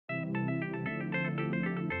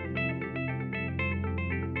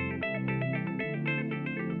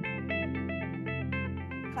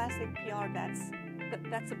classic PR,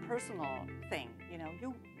 that's a personal thing. You know,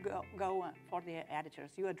 you go for the editors,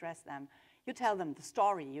 you address them, you tell them the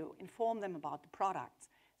story, you inform them about the products.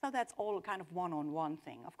 So that's all kind of one-on-one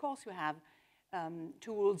thing. Of course, you have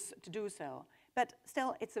tools to do so, but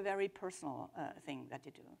still, it's a very personal thing that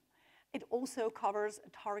you do. It also covers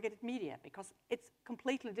targeted media, because it's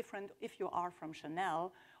completely different if you are from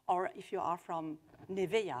Chanel or if you are from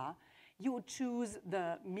Nivea. You choose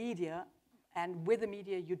the media, and with the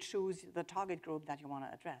media, you choose the target group that you want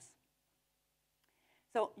to address.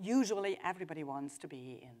 So usually, everybody wants to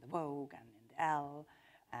be in the Vogue and in the Elle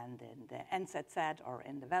and in the NZZ or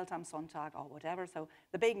in the Welt am Sonntag or whatever, so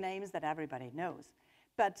the big names that everybody knows.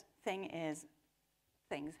 But thing is,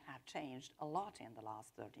 things have changed a lot in the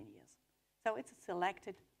last 13 years. So it's a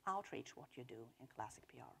selected outreach what you do in classic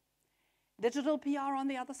PR. Digital PR, on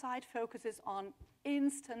the other side, focuses on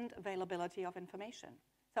instant availability of information.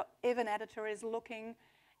 So if an editor is looking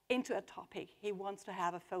into a topic, he wants to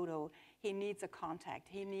have a photo, he needs a contact,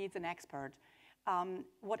 he needs an expert,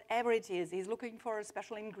 whatever it is, he's looking for a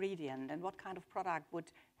special ingredient and what kind of product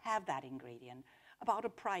would have that ingredient, about a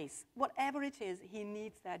price, whatever it is, he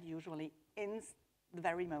needs that usually in the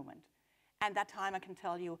very moment. And that time, I can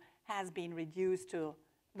tell you, has been reduced to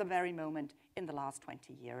the very moment in the last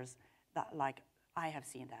 20 years, that, like, I have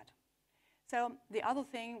seen that. So the other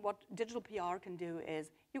thing, what digital PR can do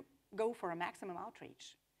is you go for a maximum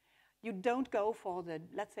outreach. You don't go for the,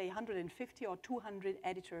 let's say, 150 or 200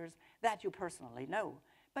 editors that you personally know,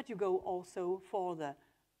 but you go also for the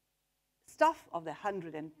stuff of the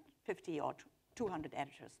 150 or 200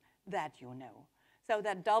 editors that you know. So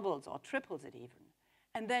that doubles or triples it even.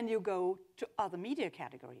 And then you go to other media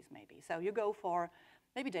categories maybe. So you go for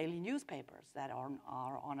maybe daily newspapers that are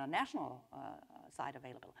on a national side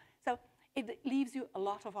available. So it leaves you a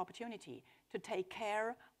lot of opportunity to take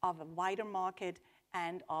care of a wider market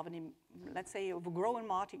and of an, let's say, of a growing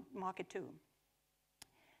market too.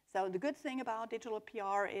 So the good thing about digital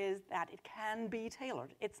PR is that it can be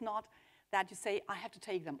tailored. It's not that you say, I have to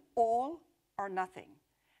take them all or nothing.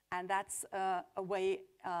 And that's a way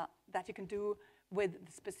that you can do with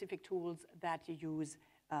the specific tools that you use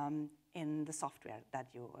in the software that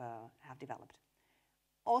you have developed.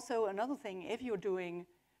 Also, another thing, if you're doing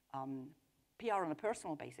PR on a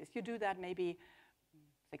personal basis, you do that maybe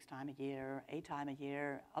 6 times a year, 8 times a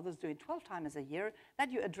year, others do it 12 times a year,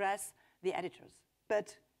 that you address the editors.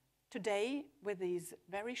 But today, with these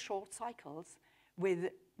very short cycles,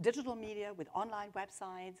 with digital media, with online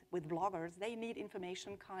websites, with bloggers, they need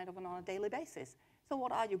information kind of on a daily basis. So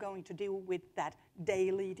what are you going to do with that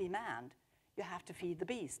daily demand? You have to feed the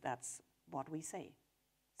beast, that's what we say.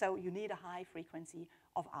 So you need a high frequency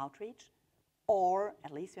of outreach, or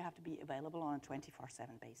at least you have to be available on a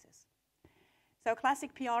 24/7 basis. So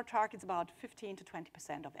classic PR targets about 15 to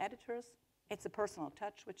 20% of editors. It's a personal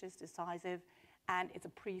touch, which is decisive, and it's a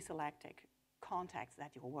pre-selected contacts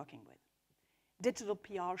that you're working with. Digital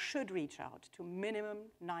PR should reach out to minimum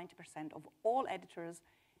 90% of all editors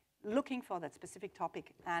looking for that specific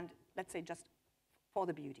topic and, let's say, just for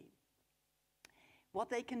the beauty. What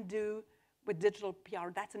they can do with digital PR,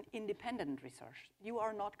 that's an independent research. You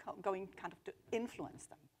are not going kind of to influence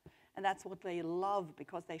them. And that's what they love,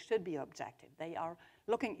 because they should be objective. They are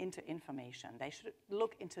looking into information. They should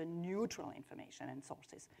look into neutral information and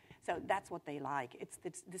sources. So that's what they like. It's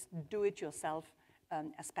this do-it-yourself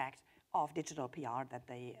aspect of digital PR that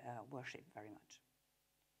they worship very much.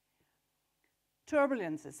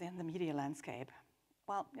 Turbulences in the media landscape.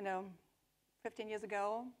 Well, you know, 15 years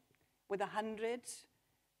ago, with 100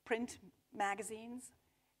 print magazines,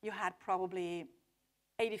 you had probably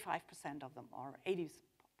 85% of them, or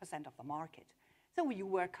 80% of the market. So you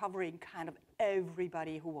were covering kind of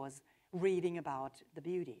everybody who was reading about the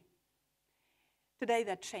beauty. Today,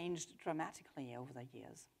 that changed dramatically over the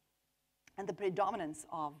years. And the predominance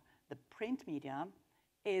of the print media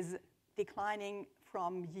is declining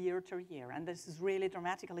from year to year. And this is really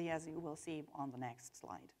dramatically, as you will see on the next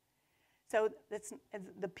slide. So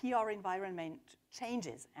the PR environment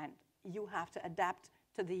changes, and you have to adapt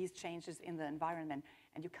to these changes in the environment,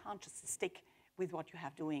 and you can't just stick with what you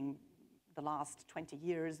have doing the last 20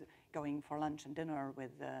 years, going for lunch and dinner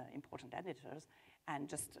with important editors, and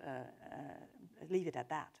just leave it at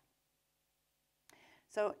that.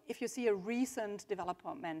 So if you see a recent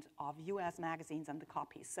development of US magazines and the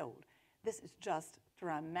copies sold, this is just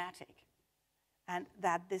dramatic. And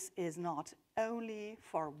that this is not only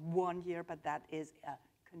for 1 year, but that is a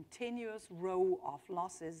continuous row of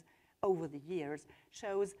losses over the years,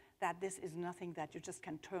 shows that this is nothing that you just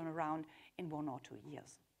can turn around in 1 or 2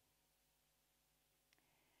 years.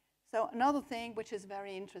 So another thing which is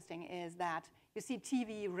very interesting is that you see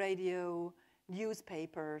TV, radio,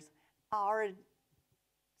 newspapers are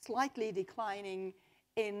slightly declining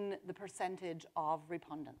in the percentage of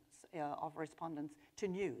respondents to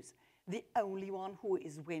news. The only one who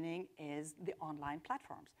is winning is the online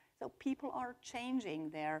platforms. So people are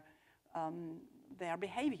changing their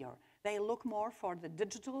behavior. They look more for the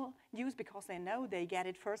digital news because they know they get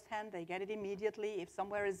it firsthand, they get it immediately. If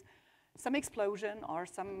somewhere is some explosion or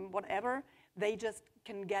some whatever, they just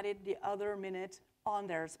can get it the other minute on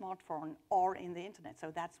their smartphone or in the internet.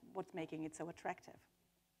 So that's what's making it so attractive.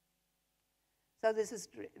 So this is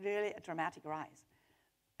really a dramatic rise.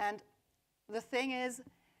 And the thing is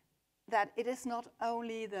that it is not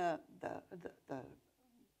only the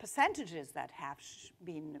percentages that have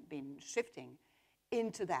been shifting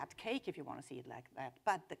into that cake, if you want to see it like that,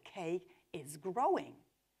 but the cake is growing.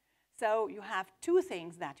 So you have two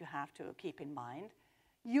things that you have to keep in mind.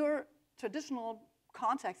 Your traditional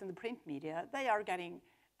contacts in the print media, they are getting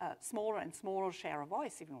a smaller and smaller share of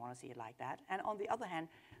voice, if you want to see it like that. And on the other hand,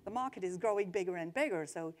 the market is growing bigger and bigger,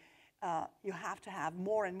 so you have to have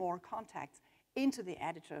more and more contacts into the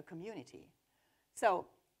editor community. So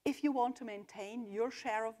if you want to maintain your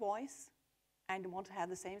share of voice and want to have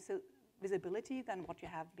the same visibility than what you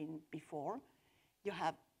have been before, you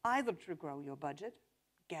have either to grow your budget,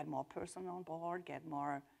 get more person on board, get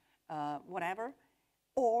more whatever,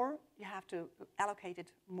 or you have to allocate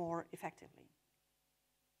it more effectively.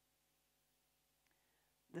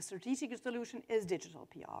 The strategic solution is digital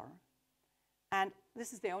PR. And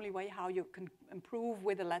this is the only way how you can improve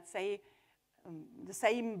with, let's say, the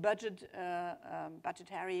same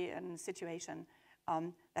budgetary situation,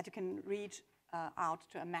 that you can reach out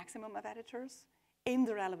to a maximum of editors in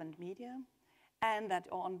the relevant media, and that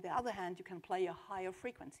on the other hand, you can play a higher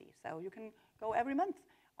frequency. So you can go every month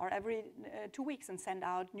or every 2 weeks and send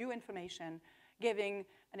out new information, giving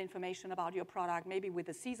an information about your product, maybe with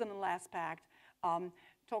a seasonal aspect,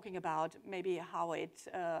 talking about maybe how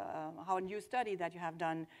a new study that you have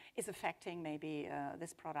done is affecting maybe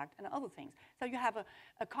this product and other things. So you have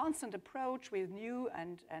a constant approach with new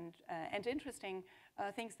and interesting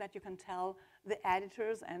things that you can tell the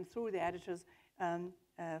editors, and through the editors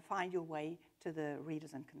find your way to the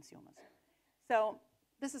readers and consumers. So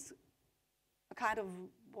this is a kind of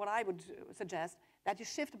what I would suggest, that you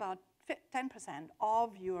shift about 10%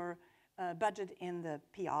 of your budget in the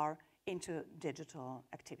PR into digital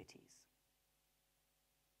activities.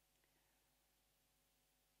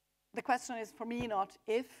 The question is for me not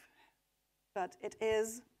if, but it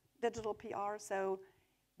is digital PR. So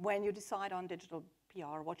when you decide on digital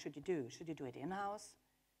PR, what should you do? Should you do it in-house?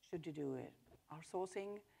 Should you do it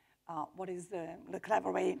outsourcing? What is the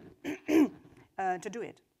clever way to do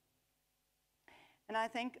it? And I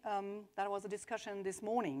think that was a discussion this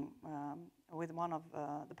morning with one of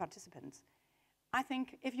the participants. I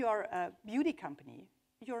think if you are a beauty company,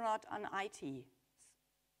 you're not an IT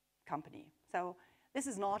company. So this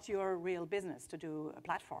is not your real business to do a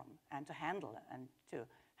platform and to handle and to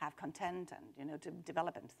have content and to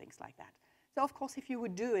develop and things like that. So of course, if you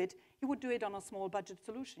would do it, you would do it on a small budget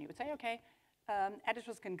solution. You would say, okay,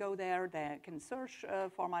 editors can go there, they can search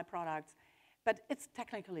for my products, but it's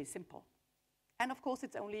technically simple. And of course,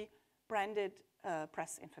 it's only branded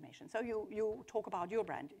press information. So you talk about your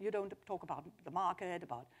brand. You don't talk about the market,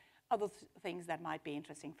 about other things that might be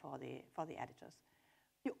interesting for the editors.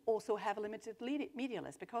 You also have a limited media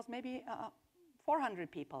list, because maybe 400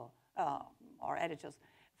 people or editors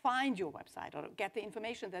find your website or get the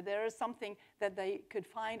information that there is something that they could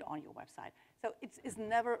find on your website. So it's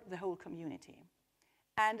never the whole community.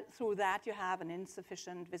 And through that, you have an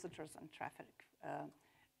insufficient visitors and traffic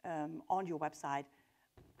on your website.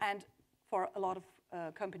 And for a lot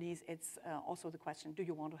of companies, it's also the question, do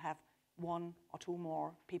you want to have 1 or 2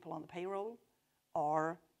 more people on the payroll,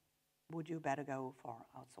 or would you better go for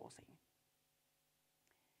outsourcing?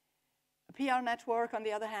 A PR network, on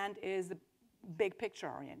the other hand, is big picture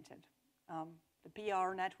oriented. The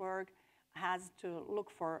PR network has to look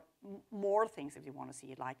for more things, if you want to see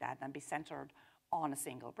it like that, than be centered on a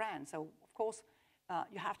single brand. So, of course,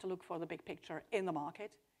 you have to look for the big picture in the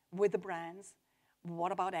market with the brands.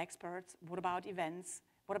 What about experts? What about events?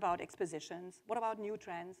 What about expositions? What about new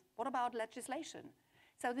trends? What about legislation?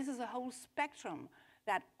 So this is a whole spectrum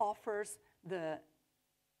that offers the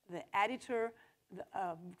editor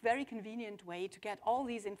a very convenient way to get all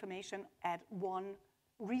these information at one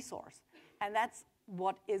resource. And that's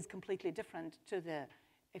what is completely different to the,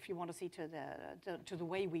 if you want to see, to the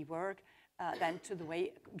way we work than to the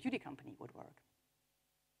way a beauty company would work.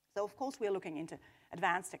 So of course we're looking into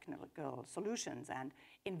advanced technical solutions and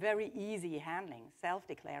in very easy handling,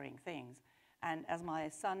 self-declaring things. And as my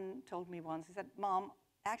son told me once, he said, Mom,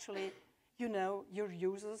 actually, you know, your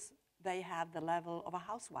users, they have the level of a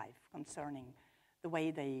housewife concerning the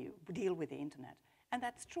way they deal with the internet. And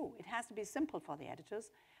that's true. It has to be simple for the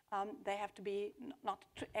editors. They have to be not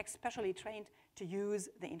especially trained to use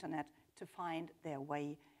the internet to find their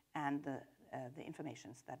way and the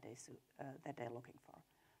information that they're looking for.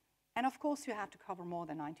 And of course, you have to cover more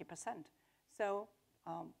than 90%. So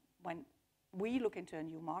when we look into a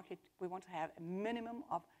new market, we want to have a minimum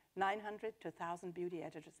of 900 to 1,000 beauty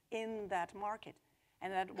editors in that market.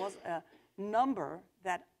 And that was a number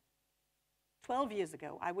that 12 years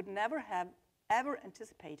ago, I would never have ever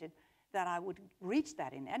anticipated that I would reach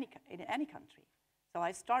that in any country. So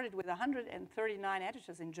I started with 139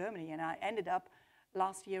 editors in Germany, and I ended up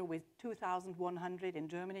last year with 2,100 in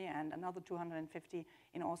Germany and another 250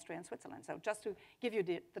 in Austria and Switzerland. So just to give you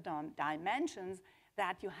the dimensions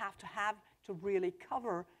that you have to really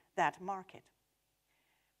cover that market.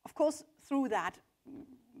 Of course, through that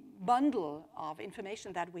bundle of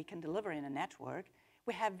information that we can deliver in a network,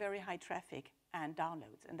 we have very high traffic and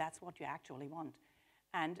downloads, and that's what you actually want.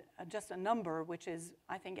 And just a number which is,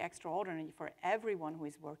 I think, extraordinary for everyone who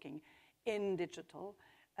is working in digital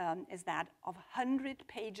is that of 100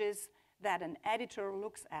 pages that an editor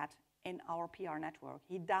looks at in our PR network,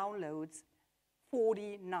 he downloads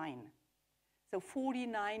 49. So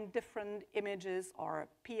 49 different images or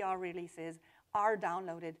PR releases are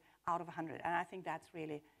downloaded out of 100, and I think that's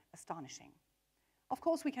really astonishing. Of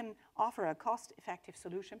course, we can offer a cost-effective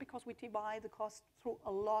solution because we divide the cost through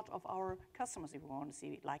a lot of our customers, if we want to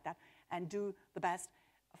see it like that, and do the best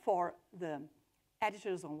for the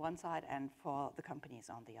editors on one side and for the companies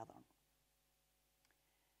on the other.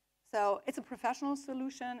 So it's a professional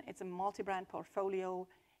solution, it's a multi-brand portfolio,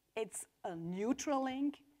 it's a neutral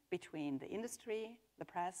link between the industry, the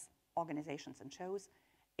press, organizations, and shows.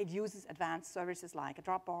 It uses advanced services like a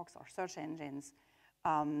Dropbox or search engines,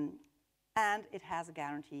 and it has a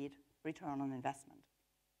guaranteed return on investment.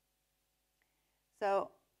 So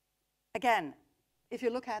again, if you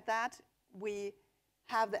look at that, we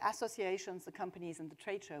have the associations, the companies, and the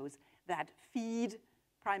trade shows that feed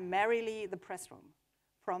primarily the press room.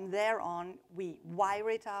 From there on, we wire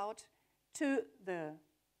it out to the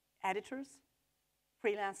editors,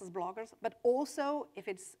 freelancers, bloggers, but also, if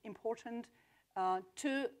it's important,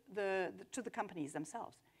 to the companies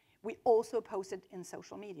themselves. We also post it in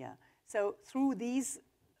social media. So through these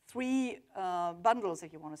three bundles,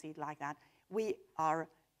 if you want to see it like that, we are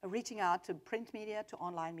reaching out to print media, to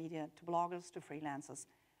online media, to bloggers, to freelancers,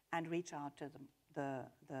 and reach out to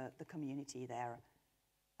the community there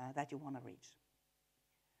that you want to reach.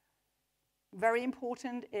 Very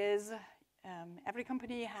important is every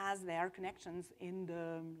company has their connections in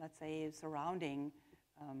the, let's say, surrounding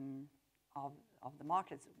of the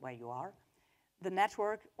markets where you are. The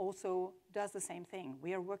network also does the same thing.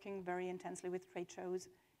 We are working very intensely with trade shows,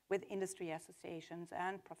 with industry associations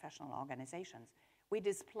and professional organizations. We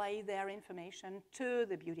display their information to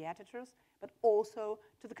the beauty editors, but also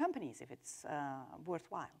to the companies if it's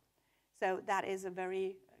worthwhile. So that is a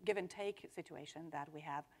very give and take situation that we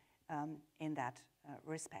have in that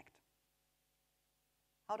respect.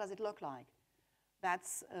 How does it look like?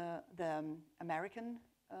 That's the American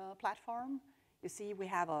platform. You see, we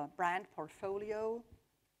have a brand portfolio.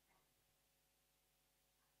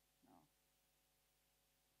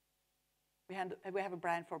 We have a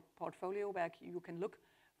brand portfolio where you can look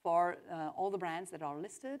for all the brands that are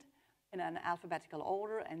listed in an alphabetical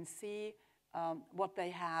order and see what they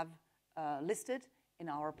have listed in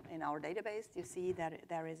our database. You see that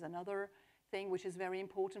there is another thing which is very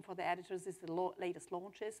important for the editors is the latest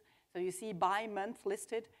launches. So you see by month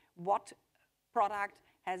listed what product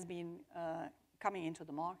has been coming into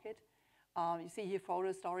the market. You see here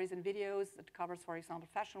photos, stories, and videos. It covers, for example,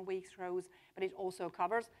 Fashion Week shows, but it also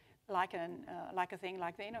covers like a thing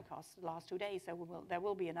like the innoCos the last 2 days. So there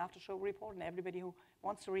will be an after-show report, and everybody who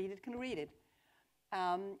wants to read it can read it.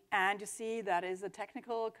 And you see that is a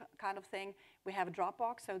technical kind of thing. We have a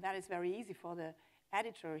Dropbox, so that is very easy for the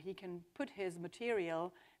editor. He can put his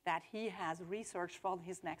material that he has researched for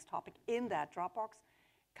his next topic in that Dropbox,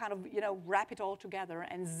 kind of, wrap it all together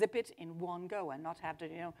and zip it in one go and not have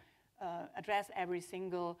to, address every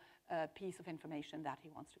single piece of information that he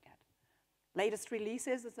wants to get. Latest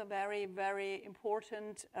releases is a very, very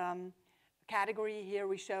important category. Here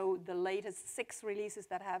we show the latest 6 releases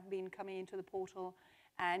that have been coming into the portal,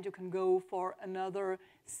 and you can go for another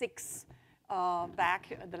 6 back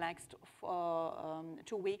the next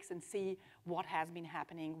 2 weeks and see what has been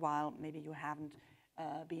happening while maybe you haven't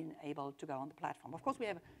being able to go on the platform. Of course, we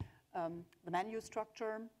have the menu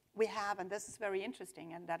structure. We have, and this is very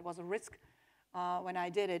interesting, and that was a risk when I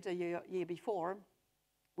did it a year before.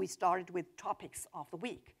 We started with topics of the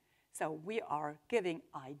week. So we are giving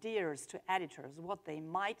ideas to editors, what they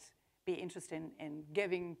might be interested in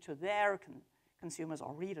giving to their consumers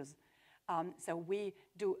or readers. So we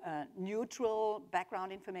do neutral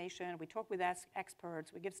background information. We talk with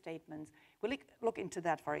experts. We give statements. We look into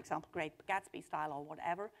that, for example, Great Gatsby style or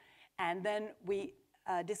whatever. And then we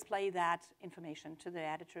display that information to the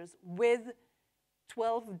editors with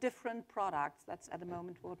 12 different products. That's at the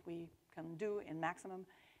moment what we can do in maximum,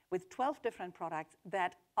 with 12 different products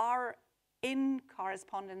that are in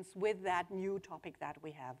correspondence with that new topic that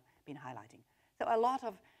we have been highlighting. So a lot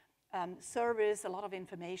of service, a lot of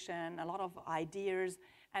information, a lot of ideas,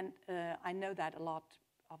 and I know that a lot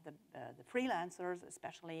of the freelancers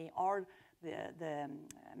especially, or the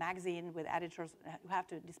magazine with editors who have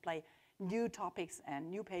to display new topics and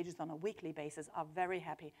new pages on a weekly basis are very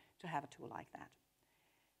happy to have a tool like that.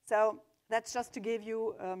 So that's just to give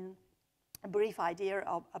you a brief idea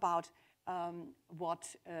about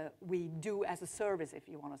what we do as a service, if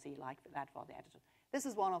you want to see like that for the editor. This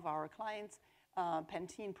is one of our clients,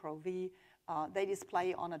 Pantene Pro V. They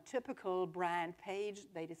display on a typical brand page.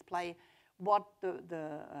 They display what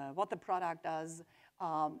the product does,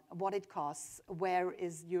 what it costs, where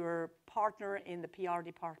is your partner in the PR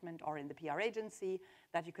department or in the PR agency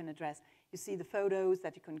that you can address. You see the photos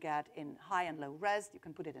that you can get in high and low res. You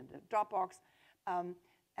can put it in the Dropbox.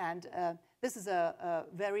 And this is a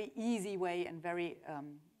very easy way and very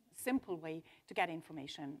simple way to get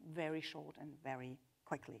information very short and very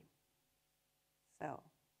quickly. So,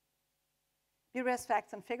 beautypress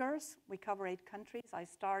facts and figures. We cover 8 countries. I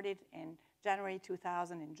started in January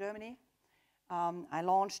 2000 in Germany. I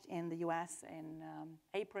launched in the US in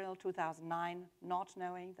April 2009, not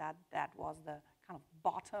knowing that that was the kind of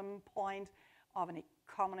bottom point of an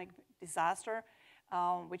economic disaster.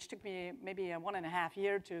 Which took me maybe 1.5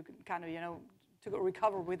 years to kind of, to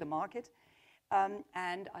recover with the market.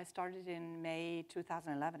 And I started in May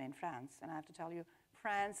 2011 in France. And I have to tell you,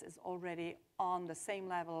 France is already on the same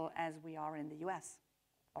level as we are in the US,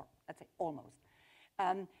 or let's say almost.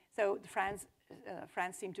 So France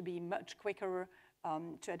seemed to be much quicker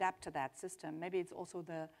to adapt to that system. Maybe it's also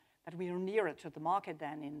that we are nearer to the market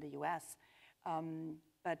than in the US.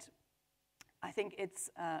 But I think it's,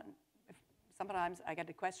 sometimes I get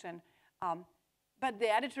the question, but the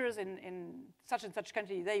editors in such and such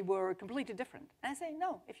country, they were completely different. And I say,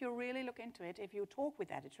 no, if you really look into it, if you talk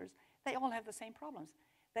with editors, they all have the same problems.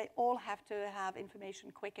 They all have to have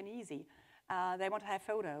information quick and easy. They want to have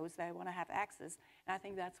photos, they want to have access, and I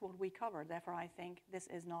think that's what we cover. Therefore, I think this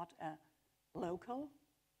is not a local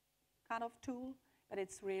kind of tool, but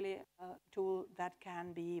it's really a tool that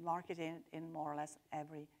can be marketed in more or less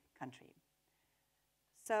every country.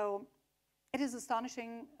 So, it is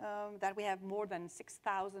astonishing that we have more than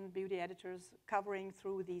 6,000 beauty editors covering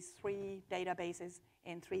through these 3 databases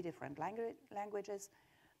in 3 different languages.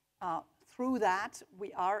 Through that,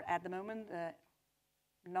 we are at the moment the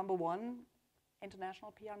 #1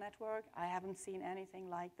 international PR network. I haven't seen anything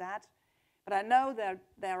like that. But I know that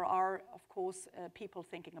there are, of course, people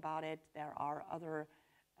thinking about it. There are other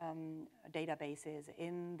databases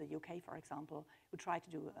in the UK, for example, who try to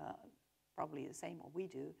do probably the same what we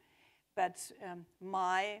do. But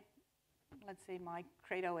let's say my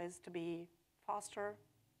credo is to be faster,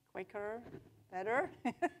 quicker, better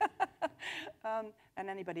than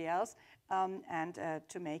anybody else, and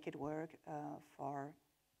to make it work for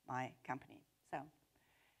my company. So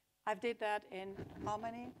I've did that in how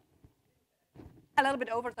many? A little bit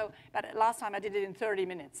over, so, but last time I did it in 30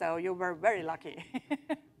 minutes, so you were very lucky.